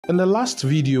In the last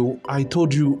video, I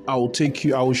told you I will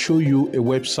show you a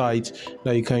website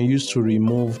that you can use to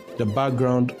remove the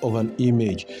background of an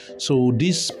image. So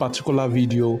this particular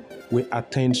video will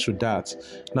attend to that.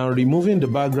 Now, removing the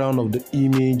background of the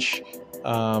image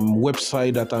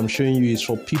website that I'm showing you is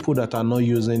for people that are not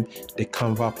using the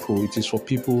Canva Pro. It is for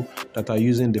people that are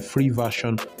using the free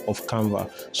version of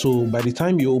Canva. So by the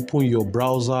time you open your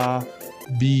browser,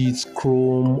 be it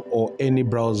Chrome or any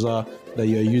browser that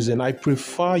you're using, I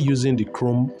prefer using the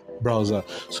Chrome browser.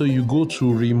 So you go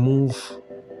to remove.bg.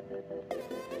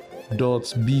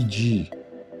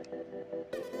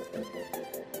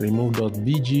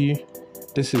 Remove.bg.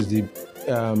 This is the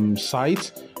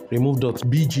site,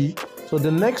 remove.bg. So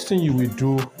the next thing you will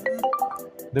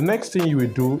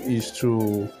do is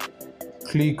to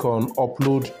click on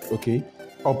upload. Okay,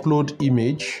 upload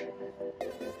image.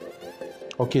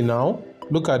 Okay, now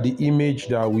look at the image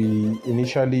that we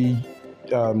initially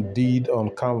did on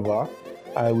Canva.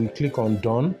 I will click on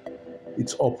done.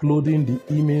 It's uploading the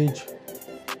image.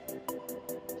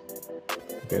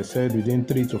 Like I said, within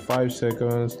 3 to 5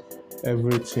 seconds,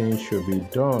 everything should be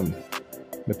done,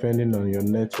 depending on your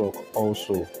network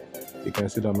also. You can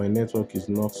see that my network is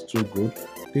not too good.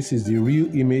 This is the real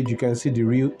image. You can see the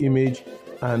real image,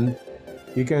 and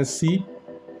you can see.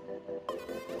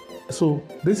 So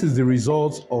this is the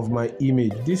result of my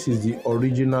image. This is the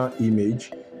original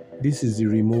image. This is the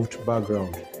removed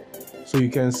background. So you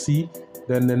can see.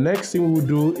 Then the next thing we'll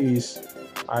do is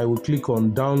I will click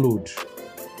on download.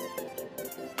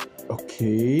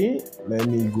 Okay, let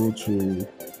me go to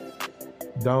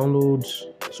download.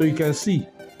 So you can see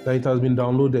that it has been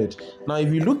downloaded. Now,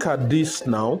 if you look at this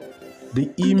now, the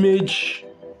image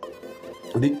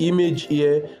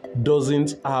here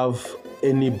doesn't have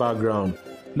any background.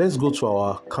 Let's go to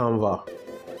our Canva.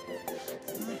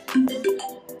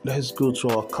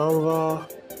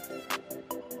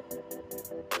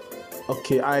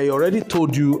 Okay, I already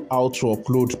told you how to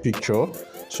upload picture.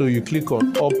 So you click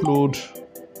on upload.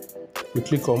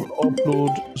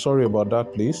 Sorry about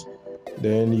that, please.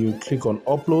 Then you click on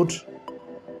upload.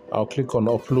 I'll click on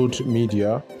upload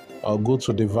media. I'll go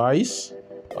to device.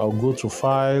 I'll go to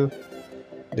file.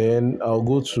 Then I'll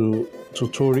go to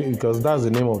tutorial, because that's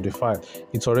the name of the file.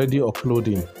 It's already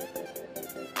uploading.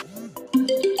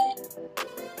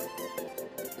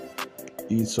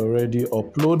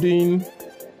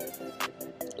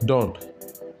 Done.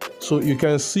 So you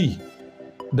can see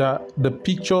that the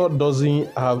picture doesn't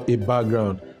have a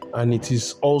background, and it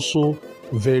is also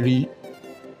very,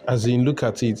 as in look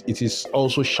at it, it is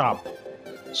also sharp.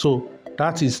 So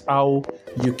that is how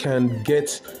you can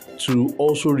get to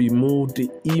also remove the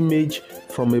image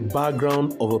from a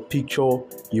background of a picture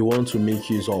you want to make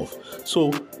use of.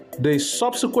 So the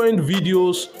subsequent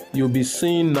videos you'll be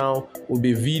seeing now will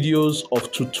be videos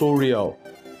of tutorial.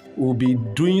 We'll be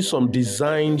doing some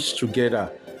designs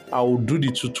together. I will do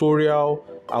the tutorial.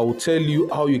 I will tell you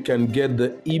how you can get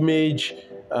the image.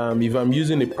 If I'm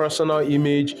using a personal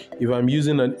image, if I'm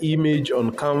using an image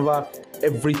on Canva,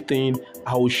 everything,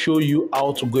 I will show you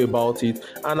how to go about it.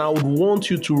 And I would want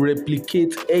you to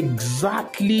replicate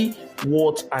exactly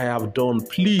what I have done.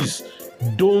 Please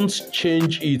don't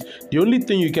change it. The only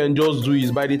thing you can just do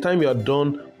is by the time you are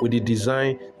done with the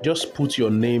design, just put your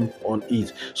name on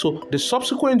it. So the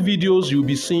subsequent videos you'll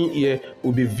be seeing here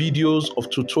will be videos of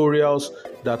tutorials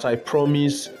that I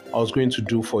promised I was going to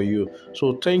do for you.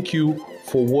 So thank you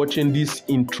for watching this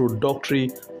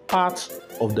introductory part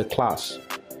of the class.